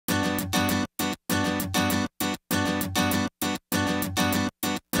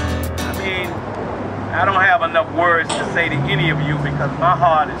I don't have enough words to say to any of you because my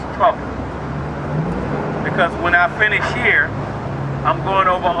heart is troubled. Because when I finish here, I'm going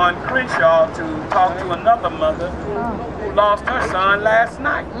over on Crenshaw to talk to another mother who lost her son last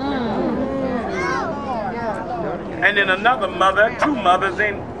night. And then another mother, two mothers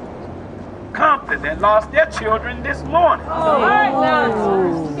in Compton that lost their children this morning.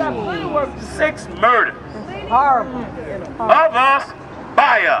 6 murders. Horrible. Of us,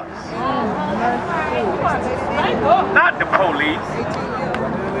 by us. Not the police,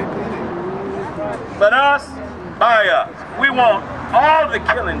 but us, by us. We want all the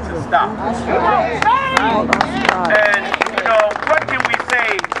killing to stop. And, you know, what can we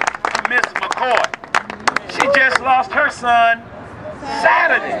say to Miss McCoy? She just lost her son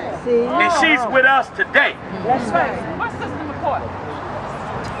Saturday, and she's with us today. That's right. What's Sister McCoy?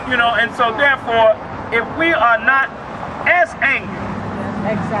 You know, and so therefore, if we are not as angry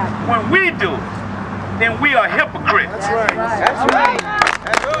when we do it, then we are hypocrites. That's right.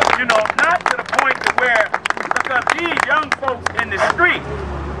 That's right. You know, not to the point to where, because these young folks in the street,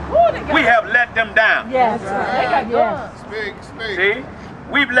 we have let them down. Yes. They got guns. Speak. See?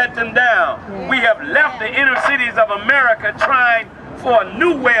 We've let them down. We have left the inner cities of America trying for a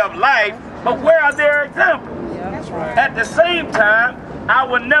new way of life, but where are their examples? At the same time, I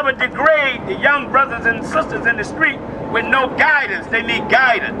will never degrade the young brothers and sisters in the street with no guidance. They need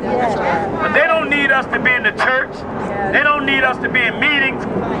guidance. But they don't need us to be in the church. They don't need us to be in meetings.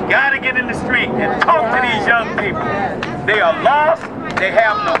 We got to get in the street and talk to these young people. They are lost. They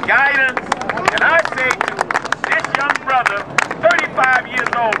have no guidance. And I say to this young brother, 35 years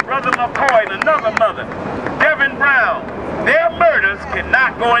old, Brother McCoy, and another mother, Devin Brown, their murders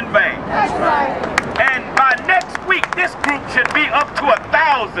cannot go in vain. That's right. And by next week, this group should be up to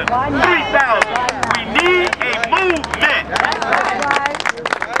 1,000, 3,000. We need a movement.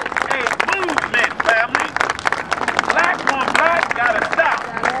 A movement, family. Black on black gotta stop.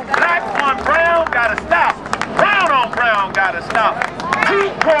 Black on brown gotta stop. Brown on brown gotta stop. Two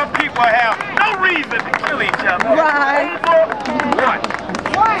poor people have no reason to kill each other. What?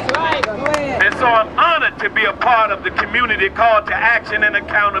 And so I'm honored to be a part of the community called to action and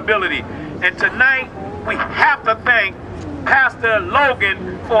accountability. And tonight, we have to thank Pastor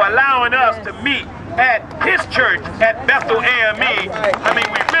Logan for allowing us to meet at his church at Bethel AME. I mean,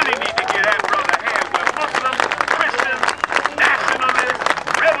 we really need to get that brother hands with Muslims, Christians, nationalists,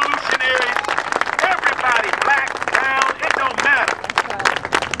 revolutionaries, everybody, black, brown, it don't matter.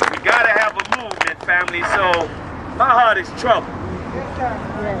 We got to have a movement, family. So my heart is troubled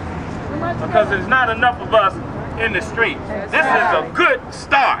because there's not enough of us in the street. This is a good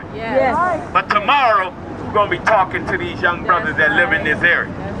start. But tomorrow, we're going to be talking to these young brothers that live in this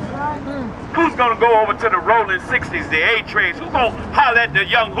area. Who's going to go over to the rolling 60s, the A-trains? Who's going to holler at the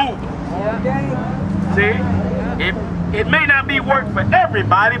young hoop? See? It may not be work for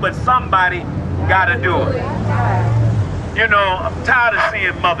everybody, but somebody got to do it. You know, I'm tired of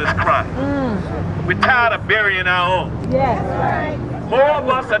seeing mothers cry. We're tired of burying our own. More of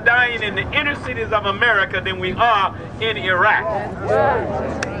us are dying in the inner cities of America than we are in Iraq.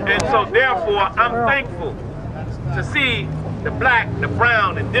 And so therefore, I'm thankful to see the black, the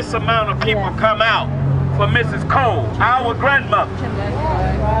brown, and this amount of people come out for Mrs. Cole, our grandmother.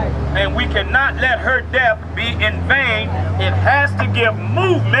 And we cannot let her death be in vain. It has to give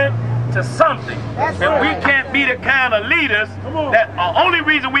movement to something. And we can't be the kind of leaders that the only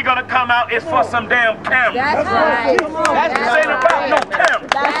reason we're going to come out is for some damn camera. That's right. This ain't about no camera.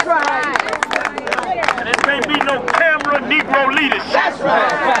 That's right. And it can't be no camera Negro leadership. That's right.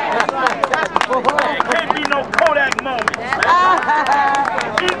 It can't be no Kodak moment.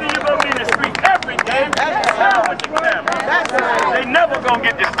 Either you're going to be in the street every day with the camera. They never going to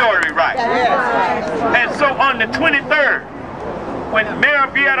get the story right. And so on the 23rd, when Mayor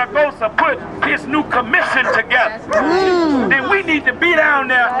Villaraigosa put his new commission together, then we need to be down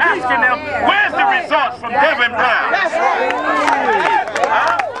there asking them, where's the results from Devin Brown?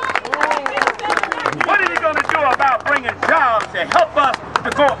 What is he going to do about bringing jobs to help us to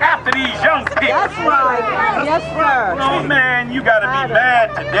go after these young people? That's right. Yes, sir. Oh, man, you got to be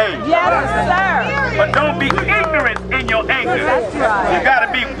mad today. Yes, sir. But don't be ignorant in your anger. That's right. You got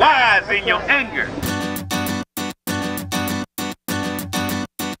to be wise in your anger.